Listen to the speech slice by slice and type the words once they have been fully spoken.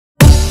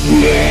So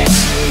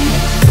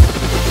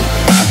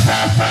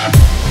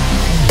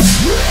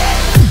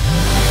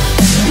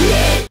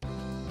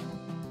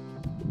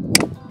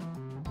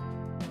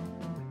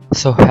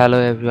hello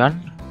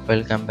everyone,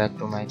 welcome back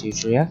to my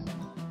tutorial.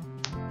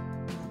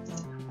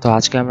 তো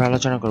আজকে আমরা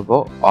আলোচনা করব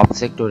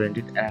object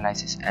oriented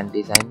analysis end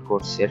design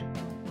কোর্সের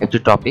একটি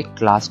টপিক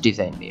ক্লাস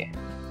ডিজাইন নিয়ে।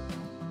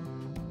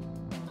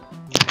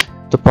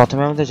 তো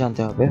প্রথমে আমাদের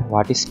জানতে হবে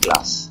what is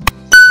class.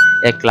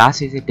 A class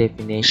is a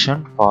definition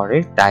for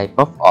a type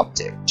of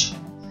object.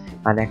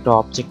 মানে একটা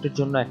অবজেক্টের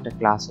জন্য একটা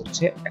ক্লাস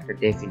হচ্ছে একটা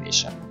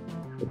definition.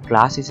 A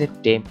class is a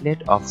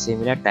template of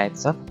similar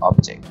types of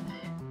object.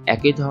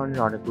 একই ধরনের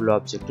অনেকগুলো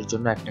অবজেক্টের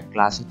জন্য একটা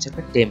ক্লাস হচ্ছে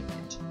একটা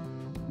template.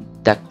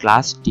 The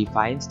class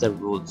defines the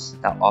rules.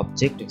 The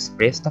object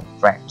express the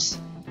facts.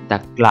 The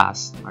class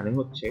মানে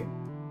হচ্ছে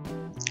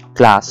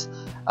ক্লাস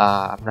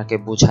আপনাকে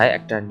বোঝায়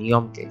একটা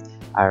নিয়মকে,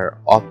 আর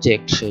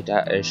অবজেক্ট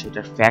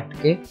সেটার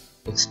ফ্যাক্টকে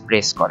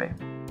এক্সপ্রেস করে।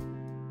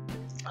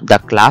 The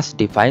class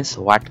defines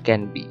what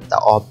can be. The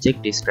object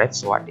describes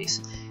what is.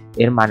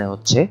 এর মানে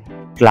হচ্ছে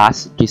ক্লাস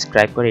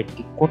ডিসক্রাইব করে এটা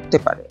কি করতে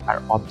পারে, আর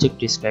অবজেক্ট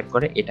ডিসক্রাইব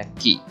করে এটা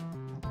কি।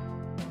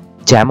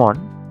 যেমন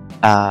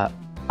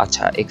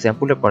আচ্ছা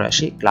এক্সাম্পলের পরে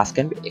আসি। Class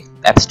can be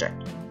abstract.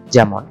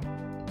 যেমন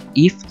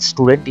if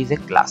student is a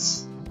class.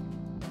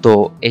 তো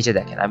এই যে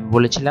দেখেন আমি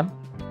বলেছিলাম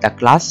the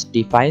class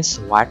defines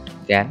what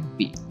can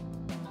be.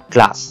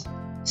 Class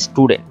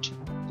student,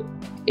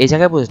 এই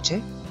জায়গায় বোঝাচ্ছে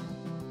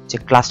যে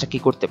ক্লাসটা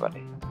কি করতে পারে।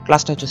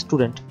 ক্লাসটা হচ্ছে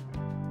স্টুডেন্ট,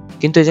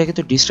 কিন্তু এই জায়গায়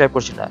তো ডিসক্রাইব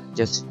করছে না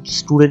যে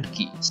স্টুডেন্ট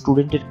কি,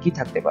 স্টুডেন্টের কি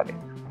থাকতে পারে।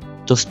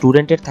 তো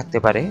স্টুডেন্টের থাকতে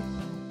পারে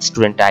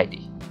স্টুডেন্ট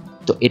আইডি।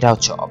 তো এটা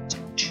হচ্ছে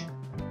অবজেক্ট।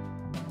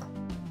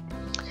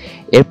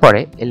 এরপরে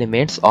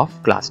এলিমেন্টস অফ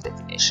ক্লাস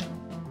ডেফিনেশন।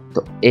 তো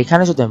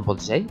এখানে যদি আমি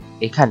বলতে চাই,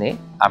 এখানে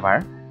আমার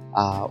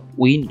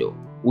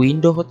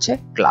উইন্ডো হচ্ছে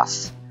ক্লাস,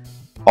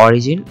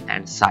 অরিজিন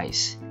অ্যান্ড সাইজ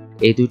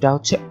এই দুইটা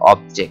হচ্ছে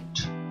অবজেক্ট,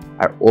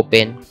 আর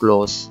ওপেন,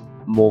 ক্লোজ,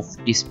 মুভ,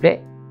 ডিসপ্লে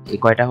এই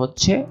কয়টা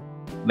হচ্ছে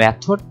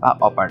মেথড বা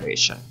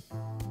অপারেশন।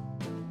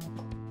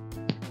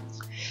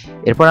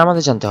 এরপর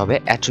আমাদের জানতে হবে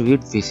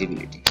অ্যাট্রিবিউট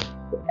ভিজিবিলিটি।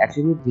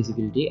 অ্যাট্রিবিউট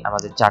ভিজিবিলিটি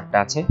আমাদের চারটা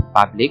আছে।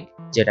 পাবলিক,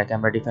 যেটাকে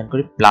আমরা ডিফাইন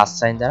করি প্লাস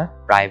সাইন দ্বারা,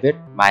 private,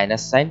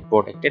 minus sine,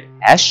 protected,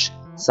 hash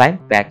sign,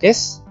 package,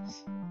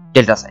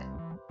 delta sign.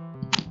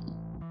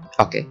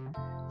 ওকে,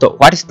 তো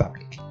what is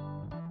public?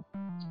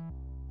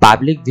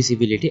 Public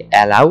visibility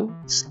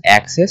allows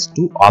access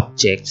to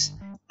objects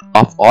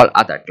of all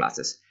other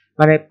classes.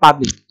 মানে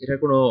পাবলিক, এটার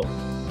কোনো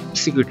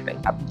সিকিউরিটি নাই,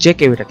 আপনি যে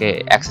কেউ এটাকে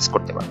অ্যাক্সেস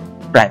করতে পারবেন।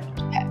 প্রাইভেট,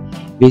 হ্যাঁ,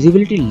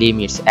 visibility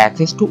limits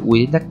access to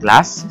within the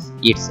class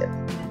itself.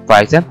 For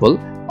example,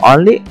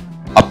 only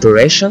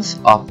operations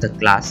of the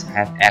class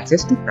have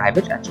access to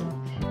private attribute.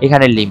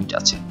 এখানে লিমিট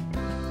আছে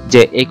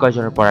যে এই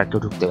কয়জনের পর আর কেউ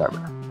ঢুকতে পারবে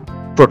না।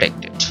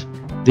 Protected,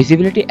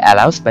 visibility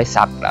allows by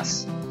subclass.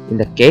 In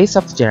the case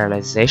of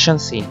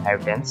generalizations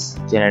inheritance,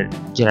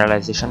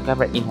 generalizationকে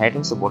আমরা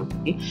inheritance বলে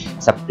থাকি,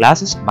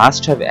 subclasses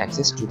must have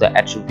access to the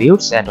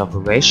attributes and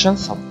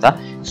operations of the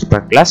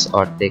superclass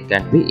or they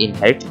can be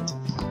inherited.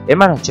 এর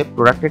মানে হচ্ছে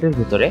প্রোটেক্টেড এর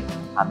ভিতরে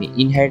আমি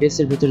ইনহেরিটেন্স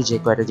এর ভিতরে যে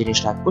কয়টা জিনিস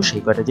রাখবো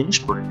সেই কয়টা জিনিস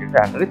প্রোটেক্টেড এর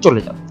আন্ডারে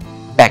চলে যাবে।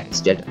 Package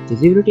data,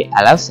 visibility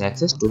allows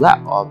access to the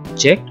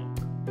object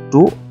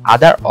to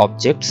other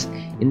objects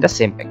in the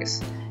same package.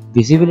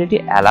 Visibility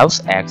allows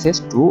access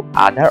to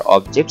other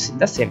objects in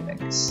the same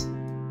package.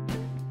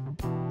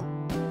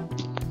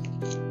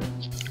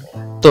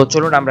 তো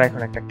চলুন আমরা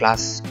এখন একটা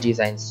ক্লাস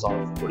ডিজাইন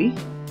সলভ করি।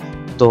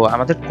 তো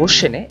আমাদের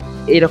কোশ্চেনে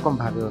এইরকম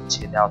ভাবে হচ্ছে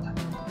দেওয়া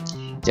থাকবে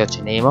যে হচ্ছে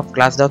নেম অফ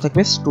ক্লাস দেওয়া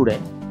থাকবে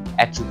স্টুডেন্ট,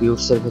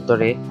 অ্যাট্রিবিউটস এর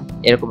ভিতরে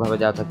এরকম ভাবে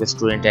দেওয়া থাকবে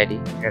স্টুডেন্ট আইডি,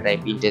 এটা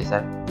type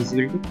integer,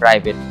 visibility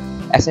private,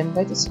 assign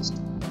by the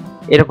system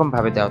এরকম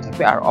ভাবে দেওয়া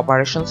থাকবে। আর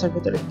অপারেশনস এর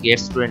ভিতরে গেট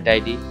স্টুডেন্ট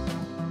আইডি,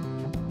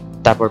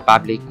 তারপর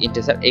পাবলিক,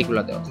 ইন্টিজার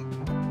এইগুলো দেওয়া থাকবে।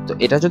 তো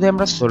এটা যদি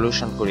আমরা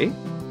সলিউশন করি,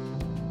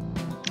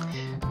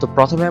 তো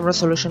প্রথমে আমরা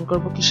সলিউশন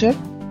করব কিসের?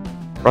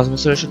 প্রথমে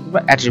সলিউশন করব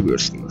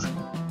অ্যাট্রিবিউটস গুলোর।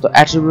 তো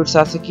অ্যাট্রিবিউটস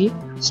আছে কি?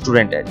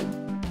 স্টুডেন্ট আইডি,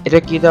 এটা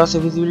কি দেওয়া আছে?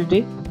 ভিজিবিলিটি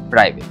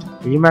প্রাইভেট,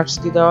 রিমার্কস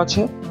কি দেওয়া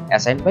আছে?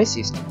 Assign by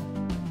system.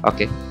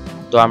 ওকে,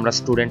 তো আমরা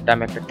স্টুডেন্ট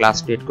নামে একটা ক্লাস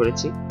ক্রিয়েট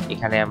করেছি,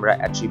 এখানে আমরা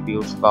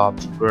অ্যাট্রিবিউটস বা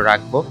অবজেক্টগুলো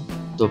রাখবো।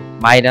 তো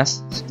মাইনাস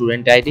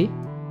স্টুডেন্ট আইডি,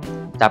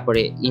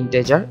 তারপরে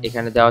ইন্টিজার,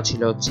 এখানে দেওয়া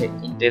ছিল হচ্ছে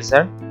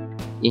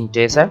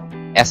integer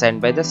assign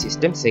by the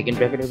system second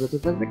ব্র্যাকেটের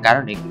ভিতরে থাকবে,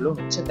 কারণ এগুলো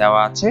হচ্ছে দেওয়া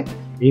আছে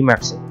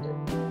রিমার্কসের ভিতরে।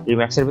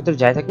 রিমার্কসের ভিতরে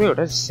যাই থাকবে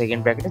ওটা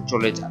সেকেন্ড ব্র্যাকেটে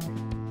চলে যাবে।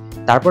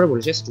 তারপরে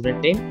বলেছে student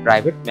name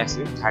private,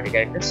 maximum 30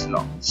 characters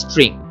long,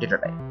 string data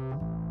type,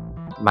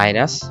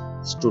 minus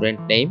student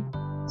name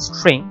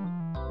string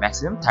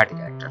maximum 30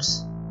 characters.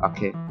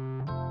 ওকে,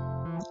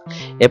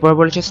 এরপর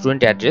বলেছে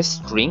স্টুডেন্ট অ্যাড্রেস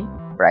স্ট্রিং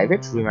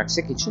প্রাইভেট,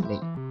 রিমার্কসে কিছু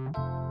নেই,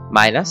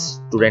 minus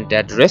student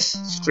address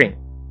string.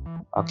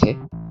 Okay,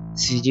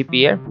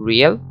 CGPA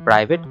real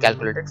private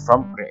calculated from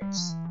grades.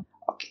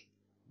 Okay,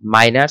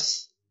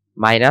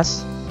 minus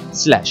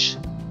slash.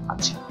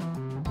 আচ্ছা,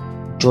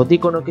 যদি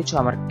কোনো কিছু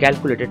আমার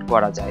calculated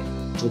করা যায়,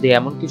 যদি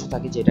এমন কিছু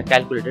থাকে যেটা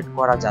ক্যালকুলেটেড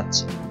করা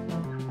যাচ্ছে,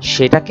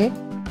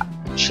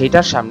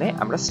 সেটার সামনে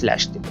আমরা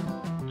স্ল্যাশ দেব।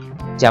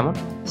 যেমন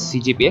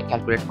সিজিপিএ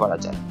ক্যালকুলেট করা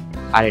যায়,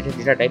 আর এটা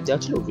ডেটা টাইপ দেওয়া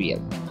ছিল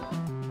রিয়েল।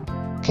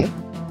 ওকে,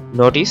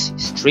 নোটিস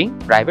স্ট্রিং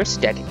প্রাইভেট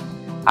স্ট্যাটিক।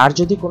 আর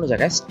যদি কোনো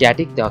জায়গায়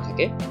স্ট্যাটিক দেওয়া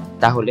থাকে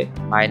তাহলে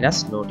মাইনাস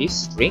নোটিস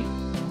স্ট্রিং,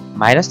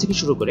 মাইনাস থেকে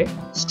শুরু করে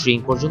স্ট্রিং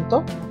পর্যন্ত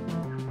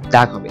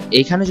দাগ হবে।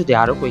 এইখানে যদি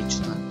আরো কিছু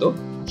থাকতো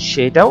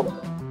সেটাও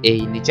এই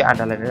নিচে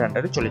আন্ডারলাইনের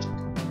আন্ডারে চলে যেত।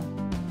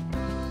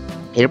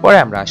 এরপরে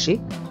আমরা আসি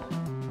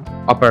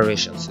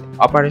অপারেশনসে।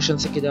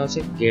 অপারেশনসে কি দেওয়া আছে?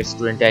 Gate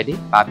student ID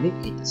public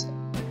integer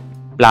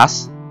plus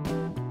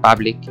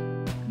public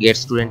gate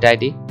student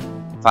ID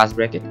first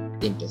bracket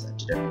integer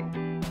data type,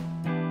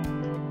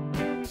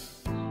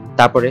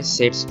 তারপরে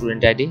set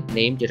student ID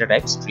name data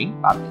type string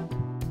public,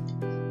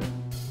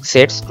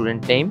 set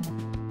student name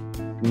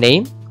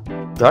name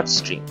dot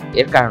string.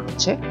 এর কারণ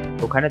হচ্ছে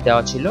ওখানে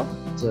দেওয়া ছিল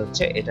যে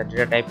হচ্ছে এটা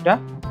ডেটা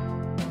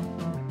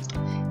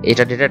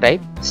টাইপ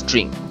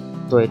স্ট্রিং,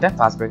 তো এটা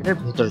ফার্স্ট ব্র্যাকেটের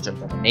ভিতরে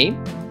চলতে হবে নেম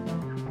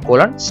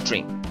কোলন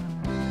স্ট্রিং।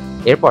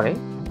 এরপরে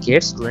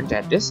gate student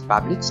address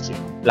public string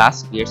plus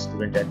gate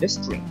student address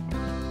string.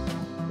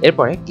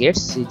 এরপরে gate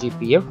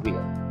CGPA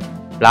real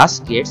plus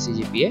gate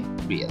CGPA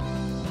real.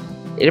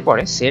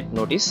 এরপরে সেট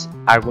নোটিস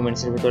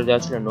আর্গুমেন্টস এর ভিতরে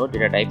দেওয়া ছিল note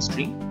data type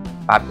string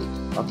public,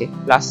 ওকে,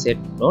 plus set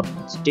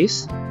notice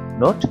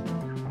note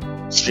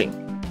string.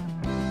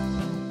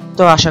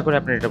 তো আশা করি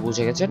আপনারা এটা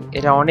বুঝে গেছেন।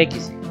 এটা অনেক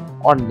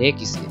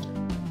ইজি এটা।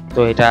 তো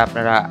এটা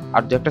আপনারা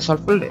আর দু একটা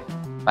সলভ করলে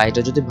বা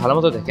এটা যদি ভালো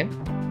মতো দেখেন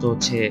তো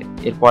হচ্ছে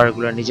এর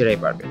পরেরগুলো নিজেরাই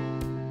পারবেন।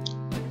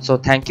 So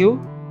thank you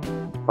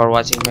for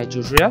watching my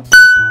tutorial,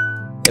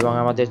 এবং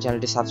আমাদের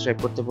চ্যানেলটি সাবস্ক্রাইব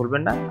করতে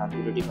ভুলবেন না। আর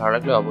ভিডিওটি ভালো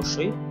লাগলে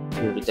অবশ্যই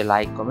ভিডিওটিতে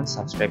লাইক কমেন্ট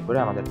সাবস্ক্রাইব করে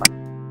আমাদের পাশে।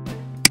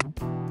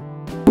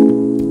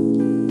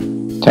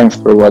 Thanks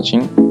for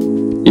watching.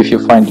 If you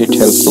find it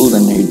helpful,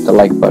 then hit the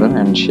like button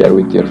and share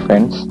with your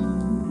friends.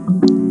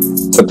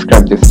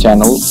 Subscribe this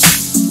channel.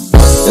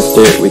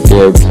 Stay with the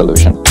AIUB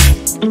solution.